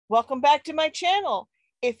Welcome back to my channel.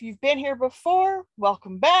 If you've been here before,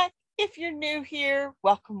 welcome back. If you're new here,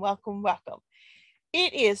 welcome, welcome, welcome.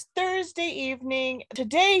 It is Thursday evening.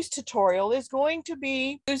 Today's tutorial is going to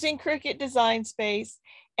be using Cricut Design Space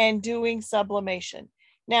and doing sublimation.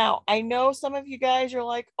 Now, I know some of you guys are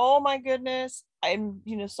like, oh my goodness, I'm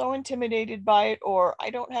so intimidated by it, or I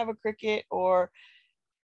don't have a Cricut, or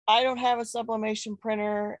I don't have a sublimation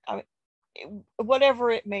printer,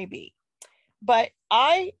 whatever it may be. But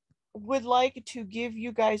I would like to give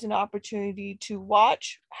you guys an opportunity to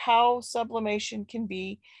watch how sublimation can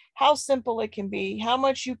be, how simple it can be, how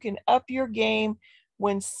much you can up your game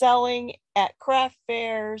when selling at craft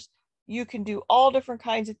fairs. You can do all different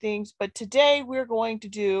kinds of things, but today we're going to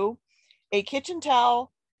do a kitchen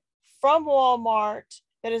towel from Walmart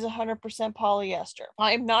that is 100% polyester.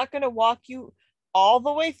 I'm not going to walk you all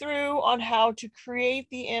the way through on how to create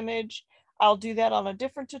the image. I'll do that on a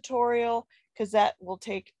different tutorial because that will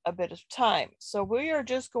take a bit of time. So we are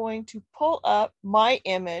just going to pull up my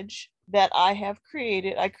image that I have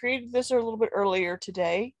created. I created this a little bit earlier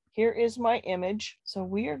today. Here is my image. So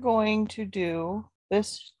we are going to do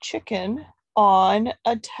this chicken on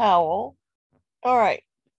a towel. All right,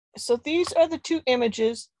 so these are the two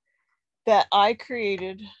images that I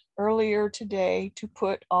created earlier today to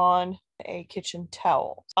put on a kitchen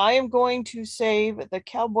towel. I am going to save the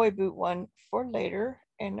cowboy boot one for later,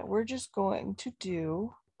 and we're just going to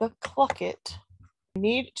do the Cricut. You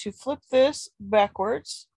need to flip this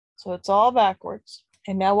backwards, so it's all backwards.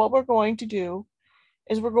 And now what we're going to do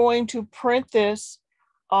is we're going to print this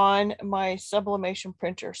on my sublimation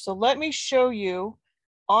printer. So let me show you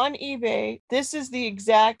on eBay. This is the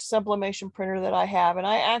exact sublimation printer that I have, and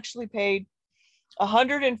I actually paid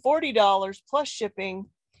 $140 plus shipping.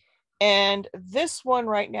 And this one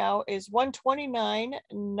right now is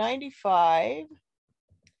 $129.95.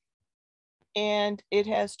 And it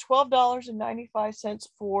has $12.95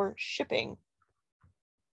 for shipping.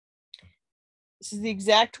 This is the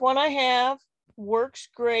exact one I have. Works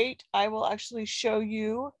great. I will actually show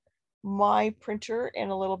you my printer in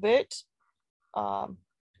a little bit.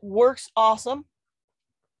 Works awesome.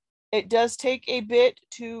 It does take a bit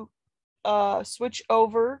to switch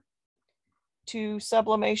over to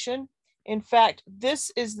sublimation. In fact,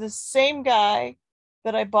 this is the same guy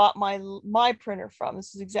that I bought my printer from. This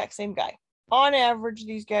is the exact same guy. On average,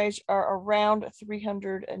 these guys are around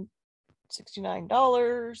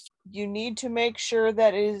 $369. You need to make sure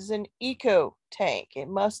that it is an eco tank. It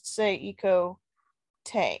must say eco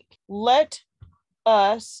tank. Let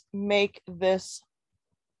us make this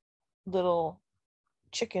little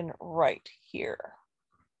chicken right here.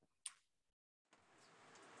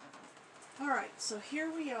 All right, so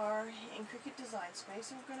here we are in Cricut Design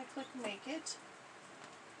Space, and we're going to click Make It.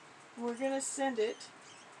 We're going to send it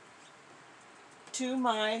to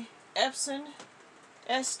my Epson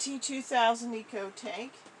ST2000 Eco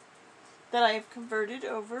Tank that I have converted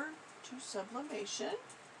over to sublimation.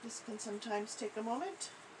 This can sometimes take a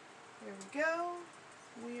moment. There we go.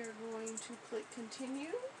 We are going to click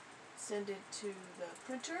Continue, send it to the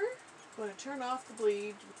printer. I'm going to turn off the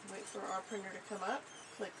bleed, wait for our printer to come up,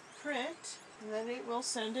 click Print, and then it will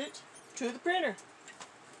send it to the printer.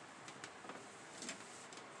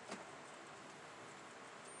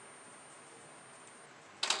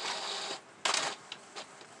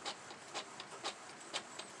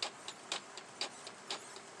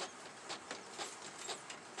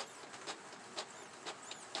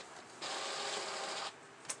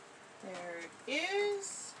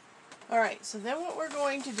 All right, so then what we're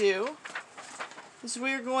going to do is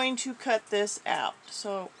we're going to cut this out.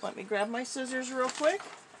 So let me grab my scissors real quick.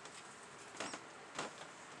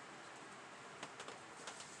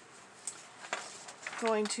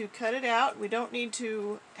 Going to cut it out. We don't need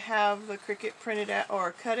to have the Cricut printed out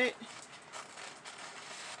or cut it.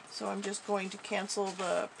 So I'm just going to cancel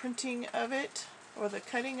the printing of it or the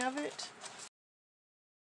cutting of it.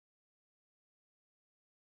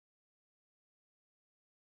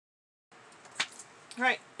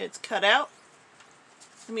 Right, it's cut out.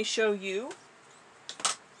 Let me show you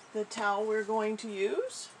the towel we're going to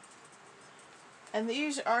use. And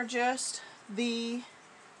these are just the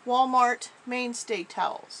Walmart mainstay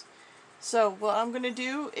towels. So what I'm going to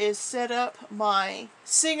do is set up my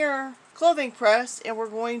Singer clothing press, and we're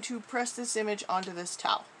going to press this image onto this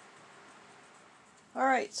towel.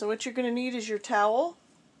 Alright, so what you're going to need is your towel,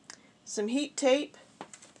 some heat tape,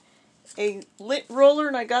 a lint roller,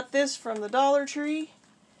 and I got this from the Dollar Tree,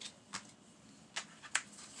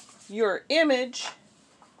 your image,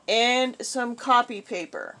 and some copy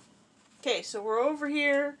paper. Okay, so we're over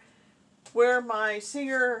here where my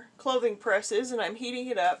Singer clothing press is, and I'm heating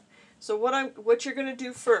it up. So what you're going to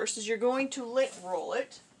do first is you're going to lint roll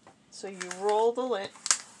it. So you roll the lint.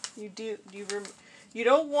 You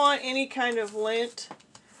don't want any kind of lint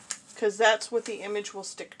because that's what the image will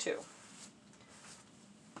stick to.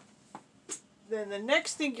 Then the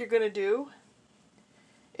next thing you're going to do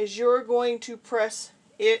is you're going to press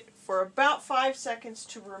it for about 5 seconds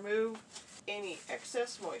to remove any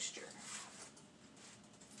excess moisture.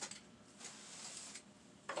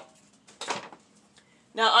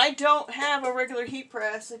 Now I don't have a regular heat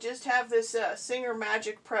press, I just have this Singer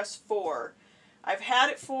Magic Press 4. I've had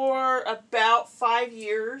it for about 5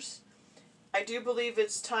 years. I do believe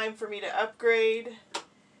it's time for me to upgrade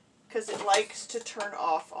because it likes to turn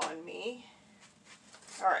off on me.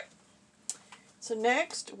 Alright, so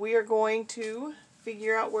next we are going to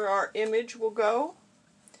figure out where our image will go.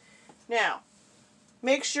 Now,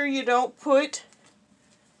 make sure you don't put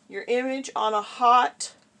your image on a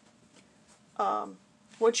hot,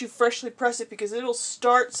 once you freshly press it, because it'll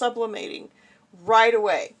start sublimating right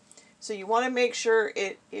away. So you want to make sure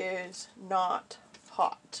it is not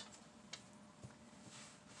hot.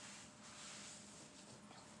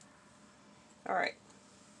 Alright.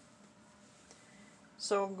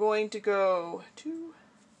 So I'm going to go 2,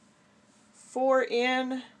 4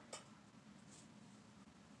 in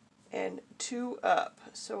and 2 up.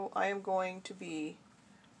 So I am going to be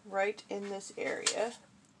right in this area.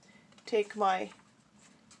 Take my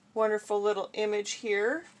wonderful little image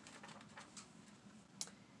here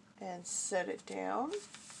and set it down.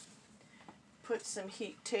 Put some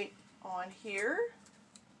heat tape on here.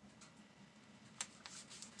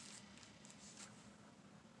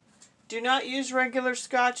 Do not use regular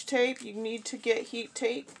Scotch tape. You need to get heat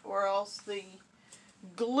tape or else the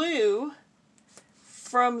glue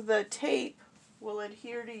from the tape will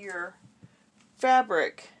adhere to your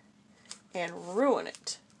fabric and ruin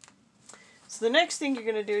it. So the next thing you're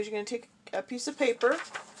going to do is you're going to take a piece of paper,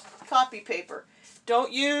 copy paper.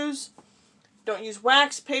 Don't use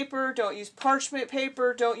wax paper, don't use parchment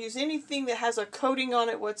paper, don't use anything that has a coating on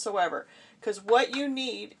it whatsoever. Because what you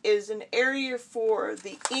need is an area for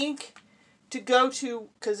the ink to go to,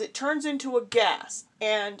 because it turns into a gas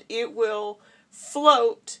and it will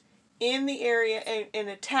float in the area and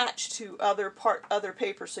attach to other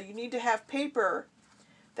paper. So you need to have paper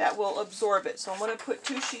that will absorb it. So I'm going to put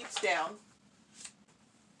 2 sheets down.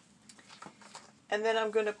 And then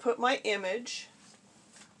I'm going to put my image.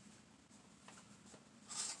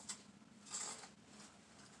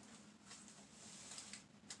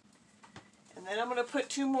 And then I'm going to put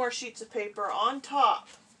 2 more sheets of paper on top.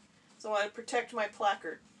 So I want to protect my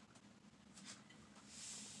placard.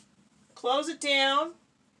 Close it down.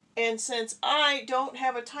 And since I don't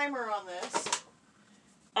have a timer on this,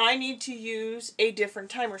 I need to use a different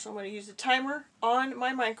timer. So I'm going to use a timer on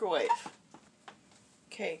my microwave.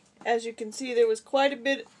 Okay, as you can see, there was quite a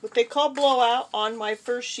bit, what they call blowout, on my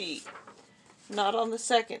first sheet. Not on the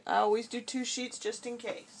second. I always do 2 sheets just in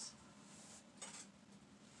case.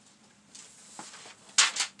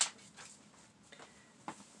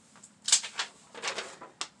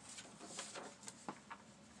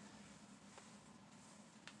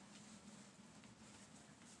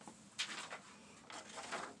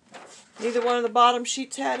 Neither one of the bottom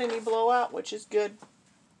sheets had any blowout, which is good.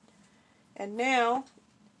 And now,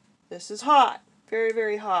 this is hot. Very,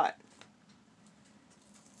 very hot.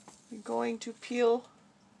 You're going to peel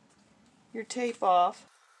your tape off.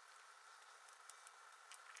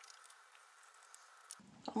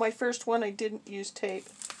 On my first one, I didn't use tape.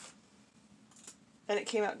 And it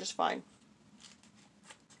came out just fine.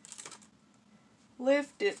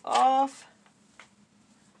 Lift it off.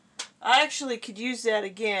 I actually could use that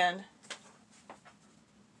again.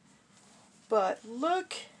 But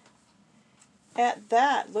look at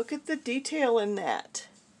that. Look at the detail in that.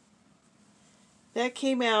 That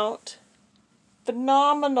came out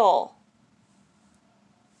phenomenal.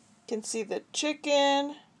 You can see the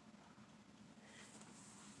chicken.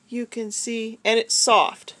 You can see, and it's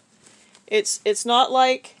soft. It's not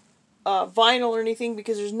like vinyl or anything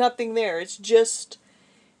because there's nothing there. It's just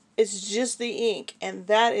the ink, and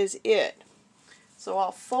that is it. So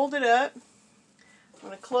I'll fold it up. I'm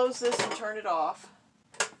going to close this and turn it off.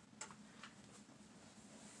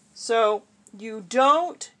 So you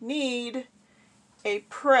don't need a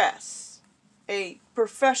press, a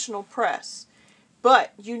professional press,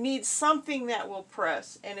 but you need something that will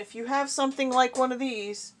press. And if you have something like one of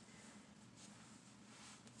these,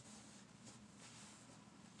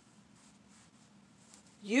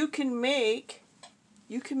 you can make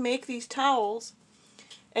these towels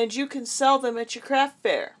and you can sell them at your craft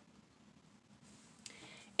fair.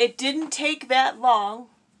 It didn't take that long.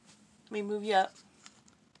 Let me move you up.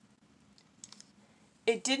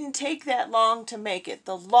 It didn't take that long to make it.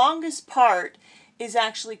 The longest part is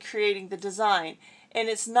actually creating the design. And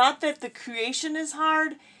it's not that the creation is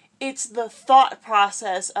hard, it's the thought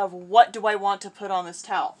process of what do I want to put on this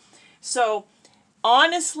towel. So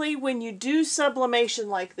honestly, when you do sublimation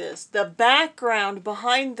like this, the background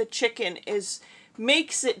behind the chicken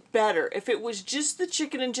makes it better. If it was just the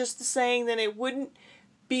chicken and just the saying, then it wouldn't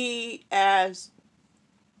be as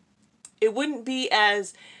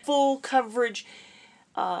full coverage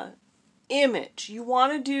image. You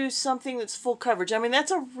want to do something that's full coverage. I mean,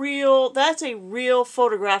 that's a real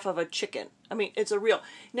photograph of a chicken. I mean, it's a real.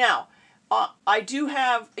 Now, I do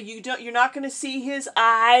have, you're not going to see his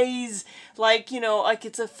eyes like, like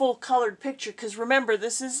it's a full colored picture, because remember,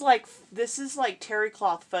 this is like terry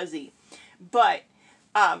cloth fuzzy. But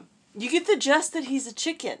you get the gist that he's a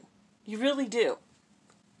chicken. You really do.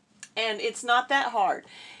 And it's not that hard.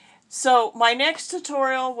 So my next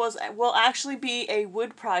tutorial will actually be a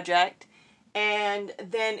wood project. And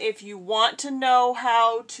then if you want to know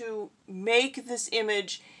how to make this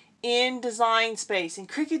image in Design Space, in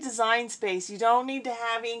Cricut Design Space, you don't need to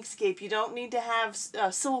have Inkscape, you don't need to have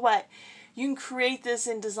Silhouette. You can create this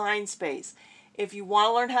in Design Space. If you want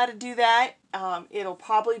to learn how to do that, it'll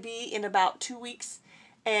probably be in about 2 weeks,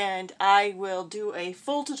 and I will do a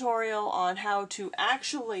full tutorial on how to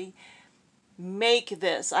actually make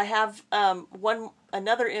this. I have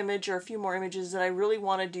another image, or a few more images, that I really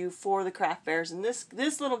want to do for the craft fairs, and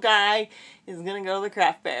this little guy is gonna go to the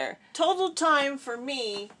craft fair. Total time for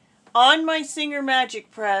me on my Singer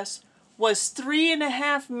Magic Press was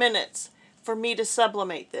 3.5 minutes for me to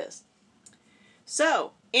sublimate this.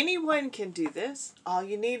 So anyone can do this. All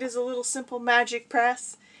you need is a little simple magic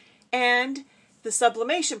press and the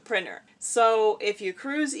sublimation printer. So if you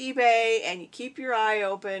cruise eBay and you keep your eye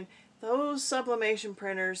open, those sublimation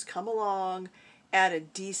printers come along at a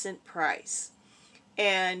decent price.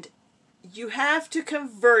 And you have to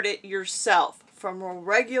convert it yourself from a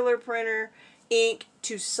regular printer ink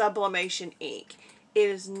to sublimation ink. It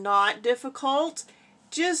is not difficult,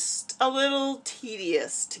 just a little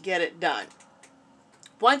tedious to get it done.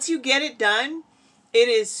 Once you get it done, it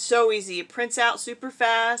is so easy. It prints out super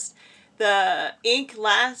fast. The ink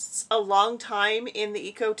lasts a long time in the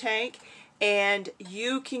Eco Tank, and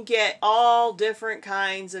you can get all different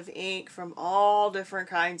kinds of ink from all different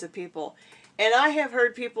kinds of people. And I have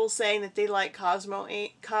heard people saying that they like Cosmos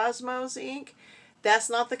ink. That's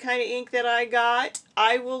not the kind of ink that I got.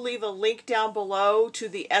 I will leave a link down below to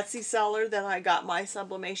the Etsy seller that I got my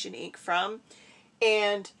sublimation ink from.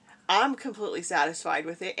 And I'm completely satisfied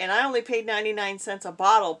with it. And I only paid 99 cents a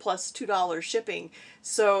bottle plus $2 shipping.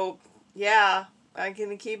 So yeah, I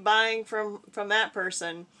can keep buying from that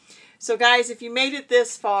person. So guys, if you made it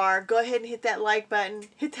this far, go ahead and hit that like button,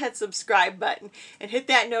 hit that subscribe button, and hit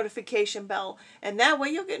that notification bell. And that way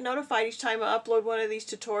you'll get notified each time I upload one of these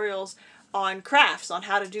tutorials on crafts, on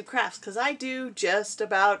how to do crafts, because I do just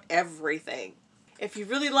about everything. If you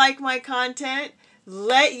really like my content,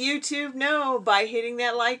 let YouTube know by hitting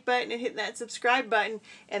that like button and hitting that subscribe button,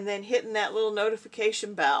 and then hitting that little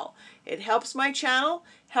notification bell. It helps my channel,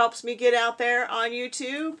 helps me get out there on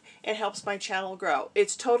YouTube, and helps my channel grow.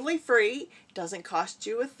 It's totally free, doesn't cost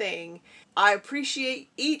you a thing. I appreciate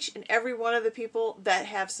each and every one of the people that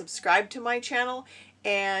have subscribed to my channel.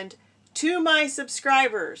 And to my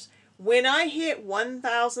subscribers, when I hit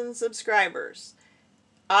 1,000 subscribers,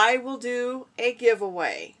 I will do a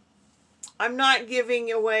giveaway. I'm not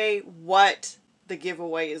giving away what the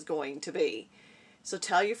giveaway is going to be. So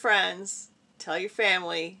tell your friends, tell your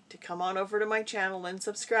family to come on over to my channel and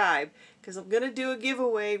subscribe, because I'm going to do a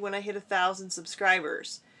giveaway when I hit 1,000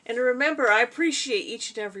 subscribers. And remember, I appreciate each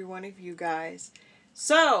and every one of you guys.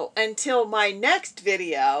 So until my next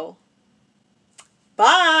video,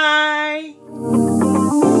 bye!